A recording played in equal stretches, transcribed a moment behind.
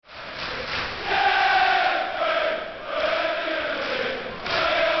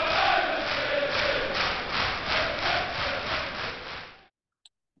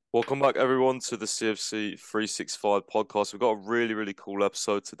Welcome back, everyone, to the CFC 365 podcast. We've got a really, really cool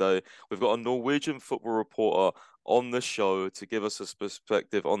episode today. We've got a Norwegian football reporter on the show to give us a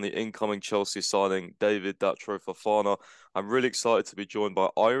perspective on the incoming Chelsea signing, David Fofana. I'm really excited to be joined by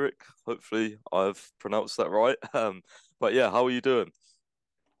Eirik. Hopefully, I've pronounced that right. But yeah, how are you doing?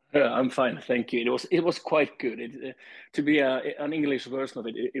 I'm fine, thank you. It was quite good. To be an English version of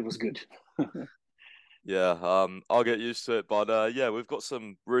it was good. Yeah, I'll get used to it. But yeah, we've got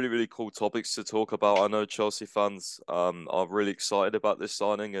some really, really cool topics to talk about. I know Chelsea fans are really excited about this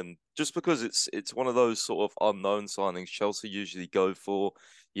signing, and just because it's one of those sort of unknown signings, Chelsea usually go for,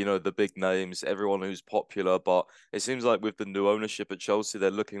 the big names, everyone who's popular. But it seems like with the new ownership at Chelsea,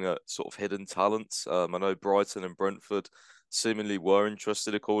 they're looking at sort of hidden talents. I know Brighton and Brentford seemingly were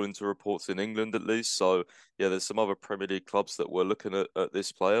interested, according to reports in England at least. So yeah, there's some other Premier League clubs that were looking at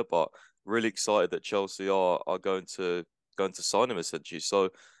this player, but really excited that Chelsea are going to sign him essentially. So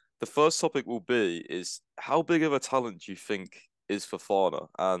the first topic will be is how big of a talent do you think is Fofana,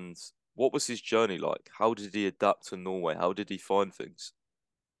 and what was his journey like? How did he adapt to Norway? How did he find things?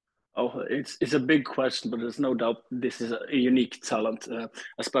 Oh, it's a big question, but there's no doubt this is a unique talent,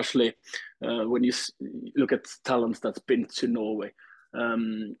 especially when look at talents that's been to Norway.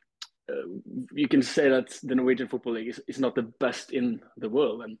 Um, uh, you can say that the Norwegian Football League is not the best in the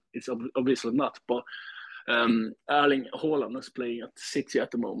world, and it's obviously not. But Erling Haaland is playing at City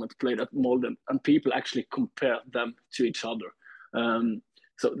at the moment, played at Molde, and people actually compare them to each other. Um,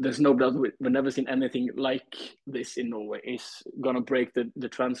 so there's no doubt we've never seen anything like this in Norway. It's gonna break the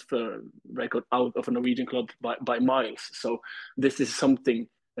transfer record out of a Norwegian club by miles. So this is something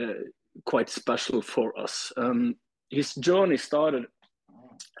quite special for us. His journey started.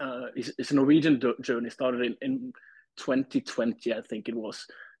 His Norwegian journey started in 2020, I think it was.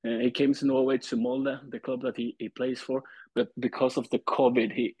 He came to Norway to Molde, the club that he plays for, but because of the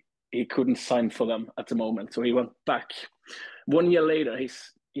COVID, he couldn't sign for them at the moment. So he went back. 1 year later,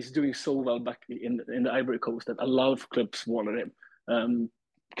 he's doing so well back in the Ivory Coast that a lot of clubs wanted him.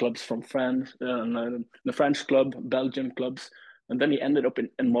 Clubs from France, the French club, Belgian clubs, and then he ended up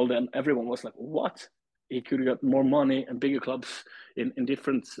in Molde, and everyone was like, "What?" He could have got more money and bigger clubs in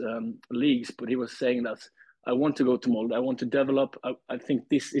different leagues, but he was saying that I want to go to Molde. I want to develop. I think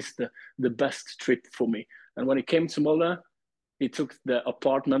this is the best trip for me. And when he came to Molde, he took the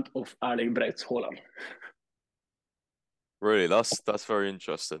apartment of Erling Braut Haaland. Really, that's very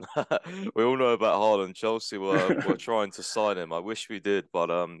interesting. We all know about Haaland. Chelsea were trying to sign him. I wish we did, but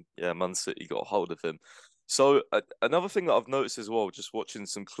yeah, Man City got hold of him. So another thing that I've noticed as well, just watching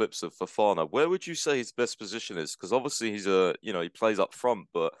some clips of Fofana, where would you say his best position is? Because obviously he plays up front,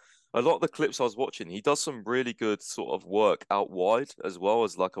 but a lot of the clips I was watching, he does some really good sort of work out wide as well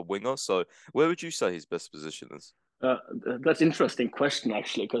as like a winger. So where would you say his best position is? Uh, that's interesting question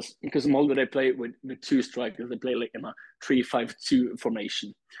actually, because Molde they play with two strikers. They play like in a 3-5-2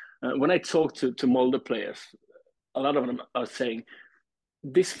 formation. When I talk to Molde players, a lot of them are saying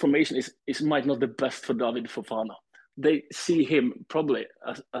this formation is might not the best for David Fofana. They see him probably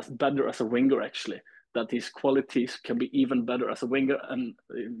as better as a winger actually. That his qualities can be even better as a winger and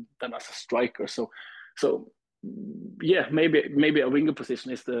than as a striker. So yeah, maybe a winger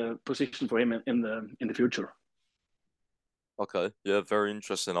position is the position for him in the future. Okay, yeah, very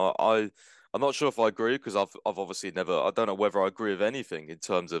interesting. I'm not sure if I agree because I've obviously never. I don't know whether I agree with anything in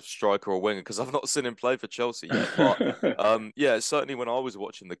terms of striker or winger because I've not seen him play for Chelsea yet. But yeah, certainly when I was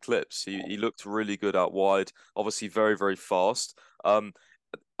watching the clips, he looked really good out wide. Obviously, very very fast.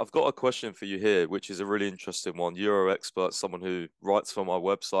 I've got a question for you here, which is a really interesting one. Euro expert, someone who writes for my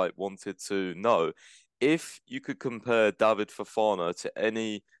website, wanted to know if you could compare David Fofana to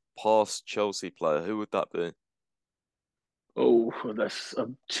any past Chelsea player, who would that be? Oh, that's a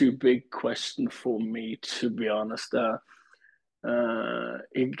too big question for me, to be honest.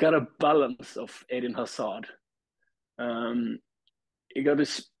 He got a balance of Eden Hazard. Um, he got a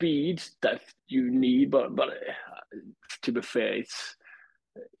speed that you need, but to be fair,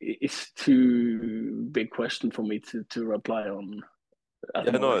 it's too big question for me to reply on at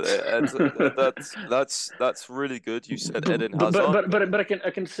the Yeah, no, moment. that's really good. You said but, Eden but, but, Hazard. but, but I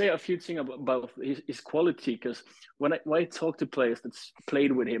can say a few things about his quality because when I talk to players that's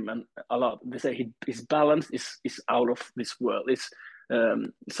played with him and a lot, they say his balance is out of this world. It's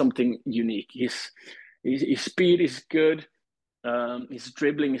something unique. His speed is good. His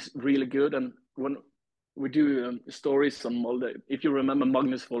dribbling is really good. And when we do stories on Molde, if you remember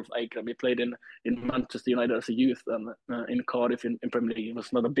Magnus Wolf Eikrem, he played in Manchester United as a youth and in Cardiff in Premier League. It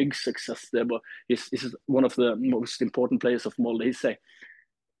was not a big success there, but he's one of the most important players of Molde. He say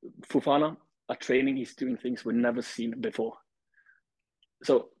Fofana at training, he's doing things we've never seen before.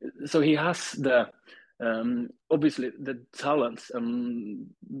 so so he has the obviously the talents.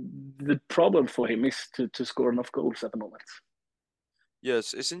 The problem for him is to score enough goals at the moment.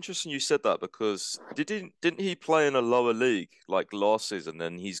 Yes, it's interesting you said that because didn't he play in a lower league like last season?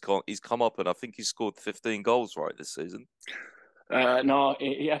 Then he's come up and I think he scored 15 goals right this season. No,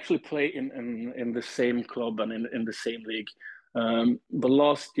 he actually played in the same club and in the same league. But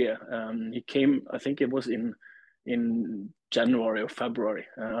last year, he came. I think it was in January or February.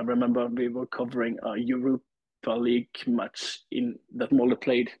 I remember we were covering a Europa League match in that Molde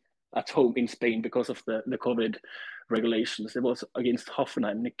played at home in Spain because of the COVID regulations. It was against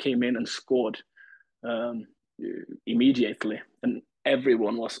Hoffenheim, and he came in and scored um, immediately, and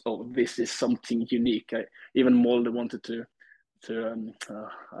everyone was, "Oh, this is something unique." Even Molde wanted to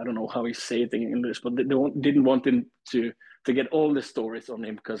I don't know how he say it in English, but they didn't want him to get all the stories on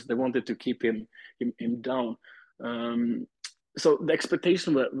him because they wanted to keep him down. So the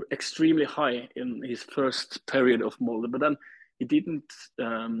expectations were extremely high in his first period of Molde, but then he didn't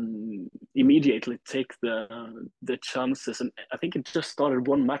immediately take the chances, and I think it just started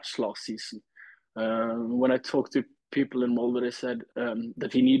one match last season. When I talked to people in Molde, they said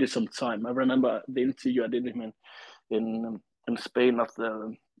that he needed some time. I remember the interview I did him in Spain after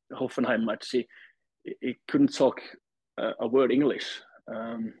the Hoffenheim match. He couldn't talk a word English.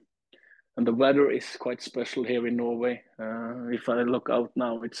 And the weather is quite special here in Norway. If I look out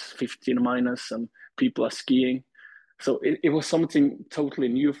now, it's 15 minus and people are skiing. So it was something totally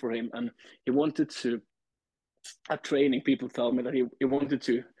new for him. And he wanted to, at training, people tell me that he wanted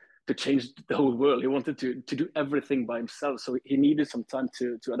to change the whole world. He wanted to do everything by himself. So he needed some time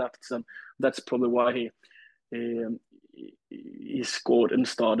to adapt. And that's probably why he scored and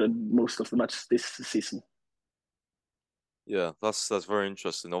started most of the matches this season. Yeah, that's very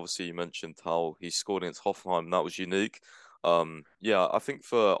interesting. Obviously, you mentioned how he scored against Hoffenheim, and that was unique. Yeah, I think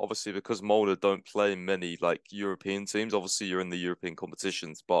for obviously because Molde don't play many like European teams. Obviously, you're in the European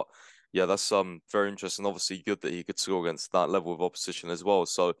competitions, but yeah, that's very interesting. Obviously, good that he could score against that level of opposition as well.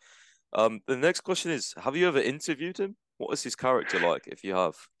 So, the next question is: have you ever interviewed him? What is his character like, if you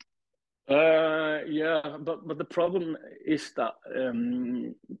have? Yeah, but the problem is that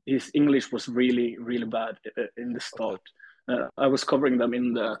his English was really bad in the Okay. start. I was covering them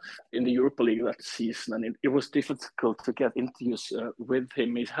in the Europa League that season, and it was difficult to get interviews with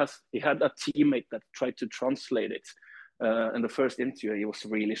him. He had a teammate that tried to translate it. In the first interview, he was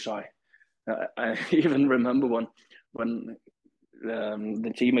really shy. I even remember when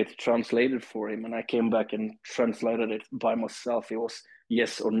the teammate translated for him, and I came back and translated it by myself. It was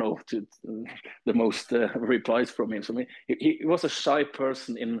yes or no to the most replies from him. So I mean, he was a shy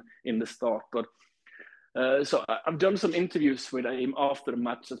person in the start, but so I've done some interviews with him after the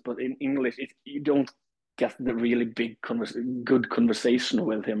matches, but in English, you don't get the really good conversation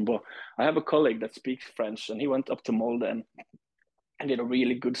with him. But I have a colleague that speaks French, and he went up to Molde and did a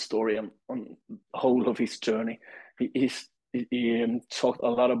really good story on the whole of his journey. He talked a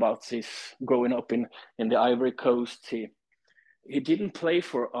lot about his growing up in the Ivory Coast. He didn't play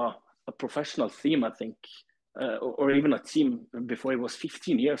for a professional team, I think, or even a team before he was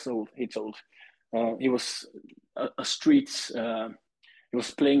 15 years old. He told he was a streets. He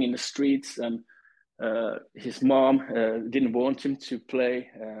was playing in the streets, and his mom didn't want him to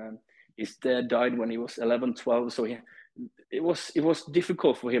play. His dad died when he was 11, 12, so it was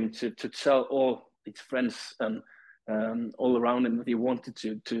difficult for him to tell all his friends and all around him that he wanted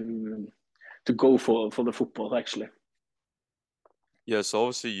to go for the football actually. Yeah, so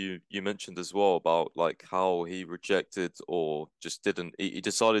obviously you mentioned as well about like how he rejected or just didn't he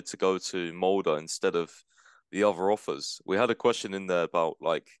decided to go to Molde instead of the other offers. We had a question in there about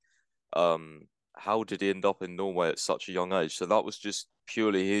like how did he end up in Norway at such a young age? So that was just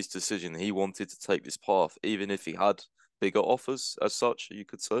purely his decision. He wanted to take this path, even if he had bigger offers as such, you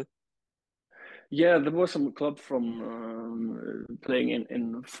could say. Yeah, there was some club from playing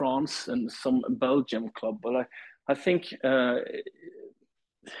in France and some Belgium club, but I think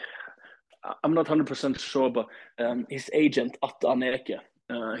I'm not 100% sure, but his agent Atte Aneke,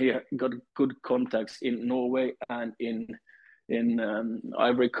 he got good contacts in Norway and in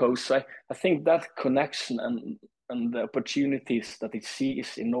Ivory Coast. So I think that connection and the opportunities that he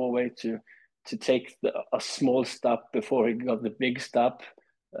sees in Norway to take a small step before he got the big step.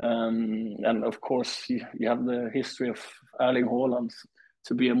 And of course, you have the history of Erling Haaland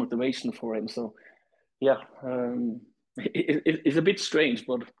to be a motivation for him. So yeah, it's a bit strange,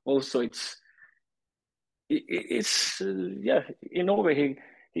 but also it's yeah. In Norway,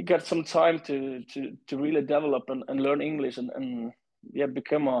 he got some time to really develop and learn English and yeah,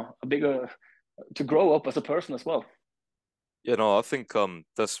 become a bigger to grow up as a person as well. Yeah, no, I think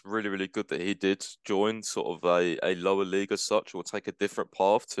that's really, really good that he did join sort of a lower league as such, or take a different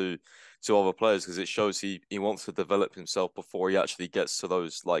path to other players, because it shows he wants to develop himself before he actually gets to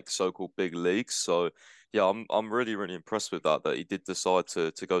those like so-called big leagues. So yeah, I'm really, really impressed with that he did decide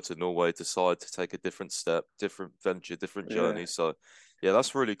to go to Norway, decide to take a different step, different venture, different Yeah. journey. So yeah,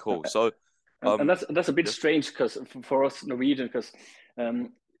 that's really cool. So And um that's a bit yeah, strange because for us Norwegian, because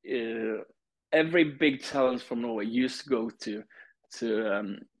um, every big talent from Norway used to go to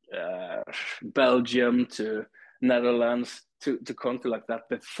uh, Belgium, to Netherlands, to country like that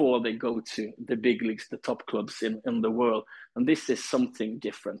before they go to the big leagues, the top clubs in the world. And this is something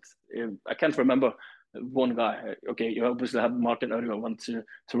different. I can't remember one guy. Okay, you obviously have Martin Ødegaard went to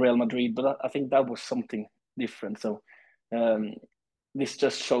Real Madrid, but I think that was something different. So um, this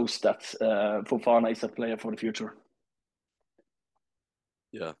just shows that Fofana is a player for the future.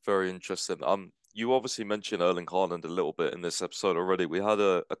 yeah, very interesting. You obviously mentioned Erling Haaland a little bit in this episode already. We had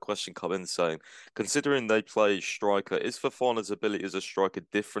a question come in saying, considering they play striker, is Fofana's ability as a striker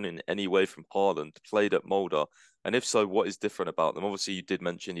different in any way from Haaland, played at Molde? And if so, what is different about them? Obviously, you did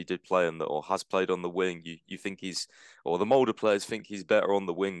mention he did play on the, or has played on the wing. You think he's, or the Molde players think he's better on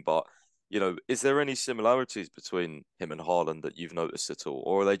the wing, but is there any similarities between him and Haaland that you've noticed at all,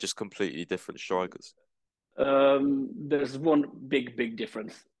 or are they just completely different strikers? There's one big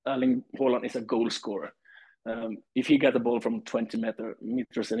difference. Erling Haaland is a goal scorer. If he get the ball from 20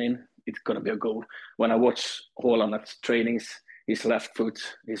 meters and in, it's gonna be a goal. When I watch Haaland at trainings, his left foot,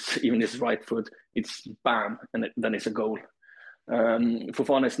 even his right foot, it's bam, and then it's a goal.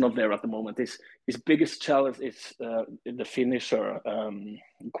 Fofana is not there at the moment. His biggest challenge is the finisher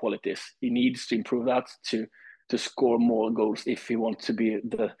qualities. He needs to improve that to score more goals if he wants to be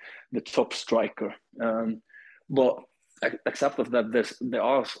the top striker. But except of that, there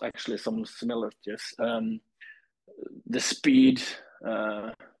are actually some similarities. The speed,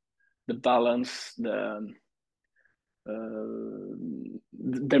 uh, the balance, the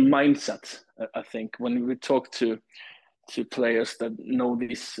mindset. I think when we talk to players that know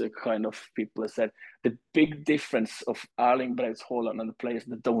these kind of people, is that the big difference of Erling Braut Haaland and the players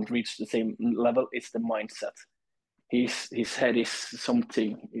that don't reach the same level is the mindset. His head is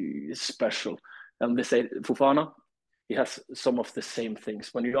something special, and they say Fofana, he has some of the same things.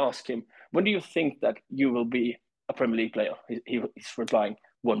 When you ask him, when do you think that you will be a Premier League player? He's replying,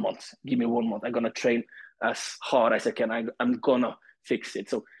 1 month. Give me 1 month. I'm gonna train as hard as I can. I'm gonna fix it.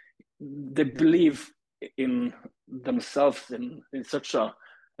 So they believe in themselves in such a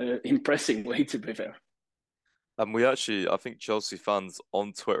impressive way. To be fair. And we actually, I think Chelsea fans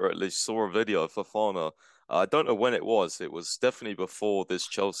on Twitter at least saw a video of Fofana. I don't know when it was. It was definitely before this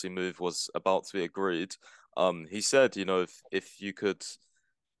Chelsea move was about to be agreed. He said, if you could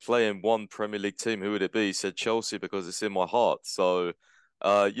play in one Premier League team, who would it be? He said Chelsea because it's in my heart. So,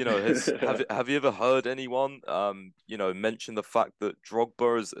 has have you ever heard anyone, mention the fact that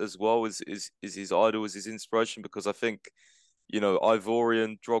Drogba as well is his idol, is his inspiration? Because I think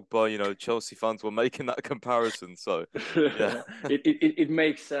Ivorian, Drogba, Chelsea fans were making that comparison. So, yeah, it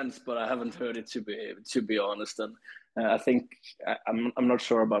makes sense, but I haven't heard it to be honest. And I think I'm not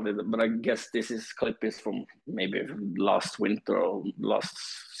sure about it, but I guess this is clip is from maybe last winter or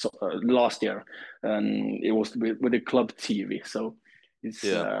last year, and it was with the club TV. So it's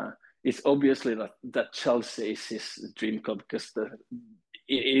yeah. uh, it's obviously that Chelsea is his dream club because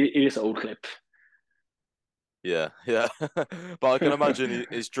it is old clip. Yeah, yeah. But I can imagine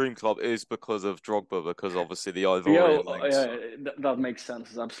his dream club is because of Drogba, because obviously the Yeah, Ivorian links. yeah, that makes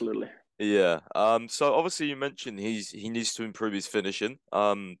sense. Absolutely. Yeah. So obviously you mentioned he needs to improve his finishing.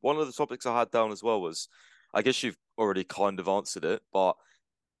 One of the topics I had down as well was, I guess you've already kind of answered it, but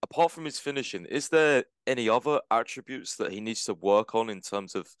apart from his finishing, is there any other attributes that he needs to work on in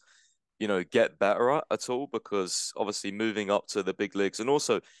terms of, get better at all? Because obviously moving up to the big leagues, and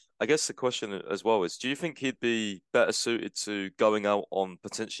also, I guess the question as well is, do you think he'd be better suited to going out on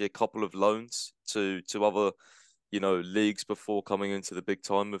potentially a couple of loans to other, leagues before coming into the big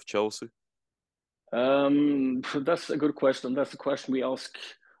time of Chelsea? That's a good question. That's a question we ask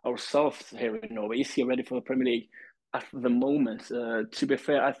ourselves here in Norway. Is he ready for the Premier League at the moment? To be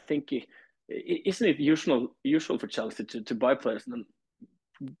fair, I think isn't it usual for Chelsea to buy players and then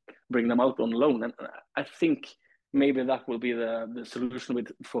bring them out on loan? And I think maybe that will be the solution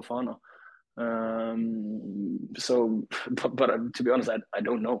with Fofana. But to be honest, I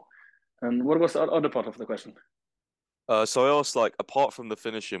don't know. And what was the other part of the question? So I asked, like, apart from the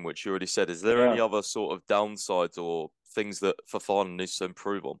finishing, which you already said, is there any Yeah. other sort of downsides or things that Fofana needs to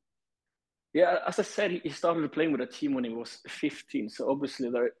improve on? Yeah, as I said, he started playing with a team when he was 15. So obviously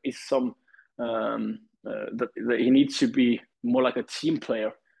there is some that he needs to be more like a team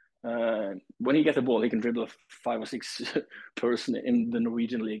player. When he gets the ball, he can dribble 5 or 6 person in the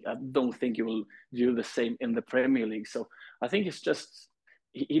Norwegian league. I don't think he will do the same in the Premier League. So I think it's just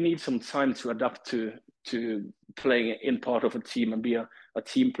he needs some time to adapt to playing in part of a team and be a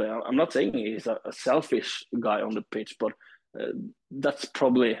team player. I'm not saying he's a selfish guy on the pitch, but that's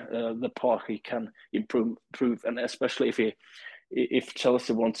probably the part he can improve, and especially if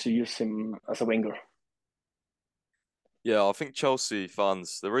Chelsea wants to use him as a winger. Yeah, I think Chelsea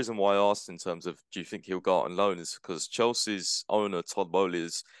fans, the reason why I asked in terms of do you think he'll go out on loan is because Chelsea's owner, Todd Bowley,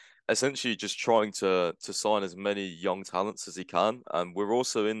 is essentially just trying to sign as many young talents as he can. And we're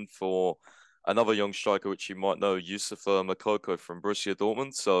also in for another young striker, which you might know, Youssoufa Moukoko from Borussia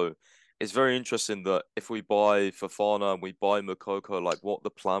Dortmund. So it's very interesting that if we buy Fofana and we buy Moukoko, like what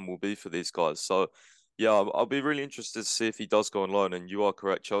the plan will be for these guys. So yeah, I'll be really interested to see if he does go on loan. And you are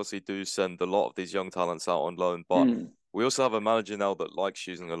correct, Chelsea do send a lot of these young talents out on loan, but Mm. we also have a manager now that likes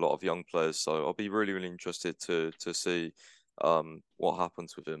using a lot of young players, so I'll be really, really interested to see what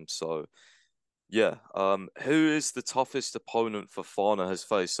happens with him. So yeah, who is the toughest opponent Fofana has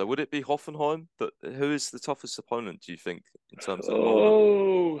faced? So would it be Hoffenheim? That who is the toughest opponent, do you think, in terms of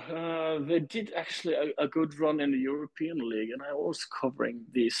Molde? Oh, they did actually a good run in the European League, and I was covering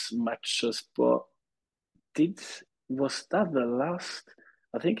these matches. But did was that the last?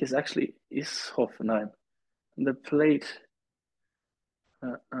 I think it's actually is Hoffenheim. They played.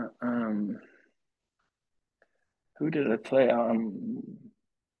 Uh, uh, um, who did they play?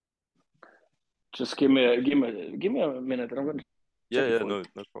 Just give me a minute, and I'm going to Yeah, check it yeah, for you.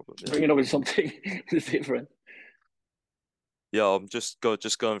 no problem. Yeah. Bringing over something different. Yeah, I'm just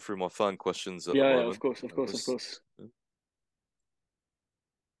going through my fan questions at the Yeah, yeah, moment. of Because course.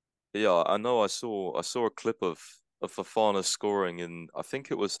 yeah, I know I saw a clip of Fofana scoring in I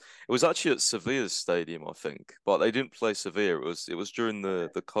think it was actually at Sevilla's stadium, I think. But they didn't play Sevilla. It was during the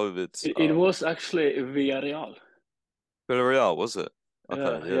COVID It was actually Villarreal. Villarreal, was it? Okay,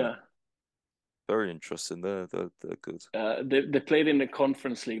 Yeah, yeah. yeah. Very interesting. They're good. They played in the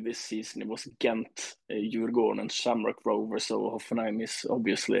Conference League this season. It was Ghent, Djurgården, and Shamrock Rovers. So Hoffenheim is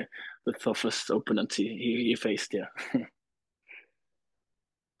obviously the toughest opponent he faced. Yeah.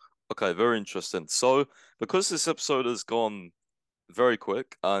 Okay, very interesting. So because this episode has gone very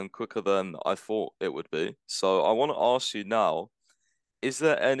quick and quicker than I thought it would be, so I want to ask you now. Is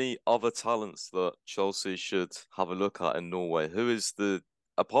there any other talents that Chelsea should have a look at in Norway?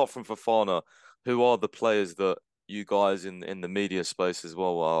 Apart from Fofana, who are the players that you guys in the media space as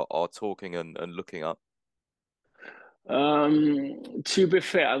well are talking and looking at? To be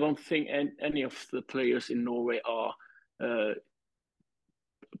fair, I don't think any of the players in Norway are uh,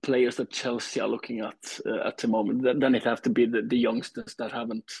 players that Chelsea are looking at the moment. Then it have to be the youngsters that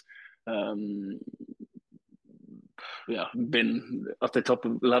haven't um, yeah, been at the top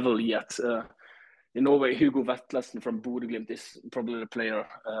level yet. In Norway, Hugo Vetlesen from Bodø/Glimt is probably the player.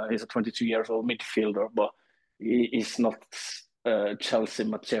 He's a 22 years old midfielder, but he is not Chelsea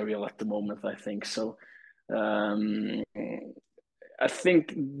material at the moment, I think. So um, I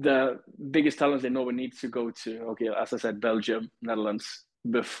think the biggest talents in Norway need to go to, okay, as I said, Belgium, Netherlands,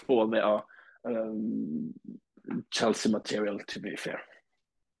 before they are um, Chelsea material, to be fair.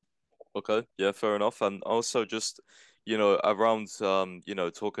 Okay, yeah, fair enough. And also just, around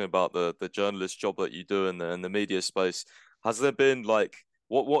talking about the journalist job that you do in the media space, has there been like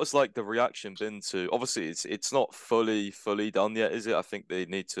what's like the reaction been to obviously it's not fully done yet, is it? I think they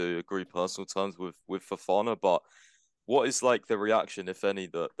need to agree personal terms with Fofana, but what is like the reaction, if any,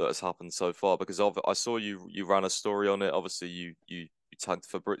 that has happened so far? Because I saw you ran a story on it. Obviously, you tagged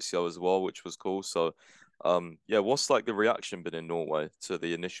Fabrizio as well, which was cool. So, yeah, what's like the reaction been in Norway to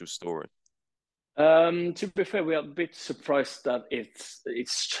the initial story? To be fair, we are a bit surprised that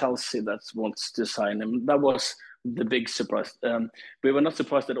it's Chelsea that wants to sign him. That was the big surprise. We were not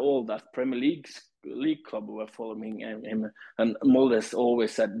surprised at all that League club were following him, and Moldes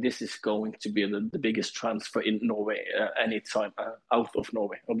always said this is going to be the biggest transfer in Norway anytime out of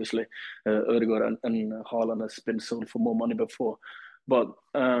Norway. Obviously, Ødegaard and Haaland has been sold for more money before, but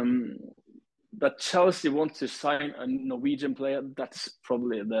that Chelsea want to sign a Norwegian player, that's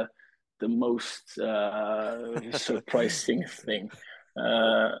probably the most surprising thing.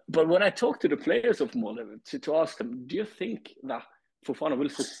 But when I talk to the players of Molde to ask them, do you think that Fofana will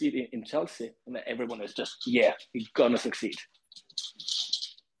succeed in Chelsea? And everyone is just, yeah, he's gonna succeed.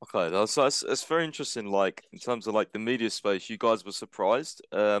 Okay, that's very interesting. Like in terms of like the media space, you guys were surprised,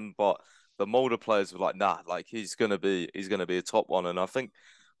 but the Molde players were like, nah, like he's gonna be a top one. And I think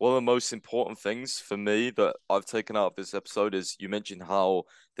one of the most important things for me that I've taken out of this episode is you mentioned how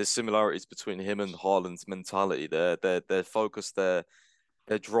there's similarities between him and Haaland's mentality. Their focus, their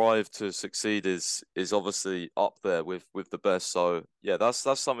drive to succeed is obviously up there with the best. So yeah, that's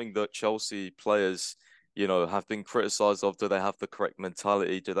something that Chelsea players, have been criticized of. Do they have the correct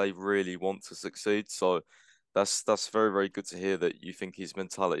mentality? Do they really want to succeed? So that's very, very good to hear that you think his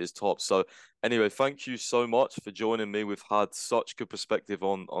mentality is top. So anyway, thank you so much for joining me. We've had such good perspective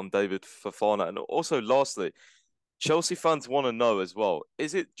on David Fofana. And also lastly, Chelsea fans want to know as well,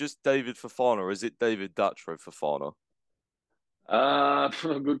 is it just David Fofana or is it David Datro Fofana?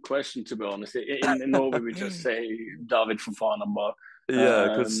 Good question, to be honest. In Norway, we just say David Fofana, but Yeah,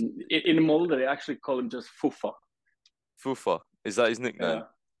 because in Molde, they actually call him just Fufa. Fufa, is that his Yeah. nickname?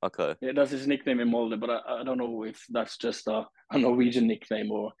 Okay. Yeah, that's his nickname in Molde, but I don't know if that's just a Norwegian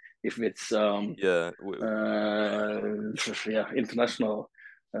nickname or if it's Yeah. yeah, international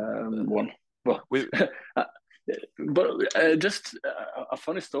one. Well, We uh, but just a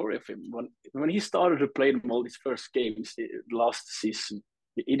funny story of him when he started to play all his first games last season.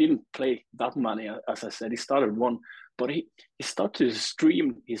 He didn't play that many, as I said. He started one, but he started to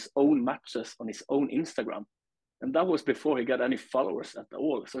stream his own matches on his own Instagram, and that was before he got any followers at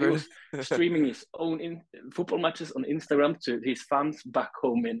all. So he really was streaming his own football matches on Instagram to his fans back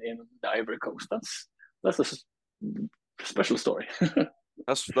home in the Ivory Coast. That's a special story.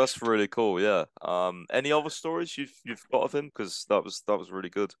 that's really cool. Yeah. Any other stories you've got of him? Because that was really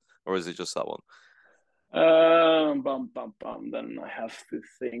good. Or is it just that one? Bum, bum, bum. Then I have to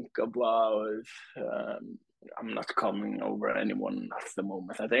think about. Um, I'm not coming over anyone at the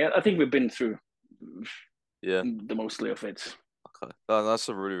moment. I think we've been through Yeah. the mostly of it. Okay. That's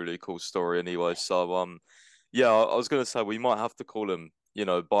a really, really cool story anyway. So yeah, I was gonna say we might have to call him,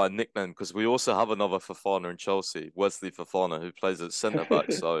 by a nickname because we also have another Fofana in Chelsea, Wesley Fofana, who plays at centre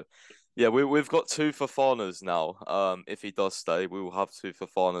back. So yeah, we've got two Fofanas now. If he does stay, we will have two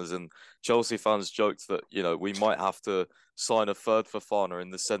Fofanas, and Chelsea fans joked that we might have to sign a third Fofana in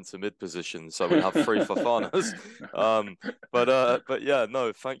the centre mid position, so we have three Fofanas. But yeah,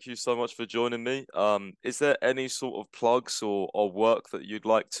 no, thank you so much for joining me. Is there any sort of plugs or work that you'd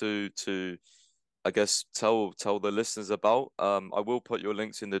like to I guess tell the listeners about? I will put your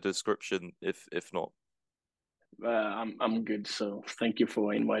links in the description if not. I'm good. So thank you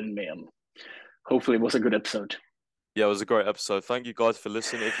for inviting me, and hopefully it was a good episode. Yeah, it was a great episode. Thank you guys for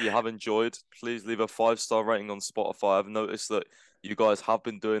listening. If you have enjoyed, please leave a 5-star rating on Spotify. I've noticed that you guys have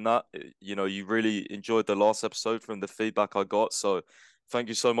been doing that. You really enjoyed the last episode from the feedback I got. So thank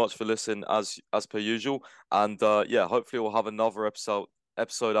you so much for listening as per usual. And yeah, hopefully we'll have another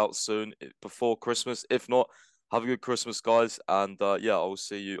episode out soon before Christmas. If not, have a good Christmas, guys. And yeah, I will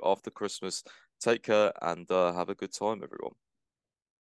see you after Christmas. Take care and have a good time, everyone.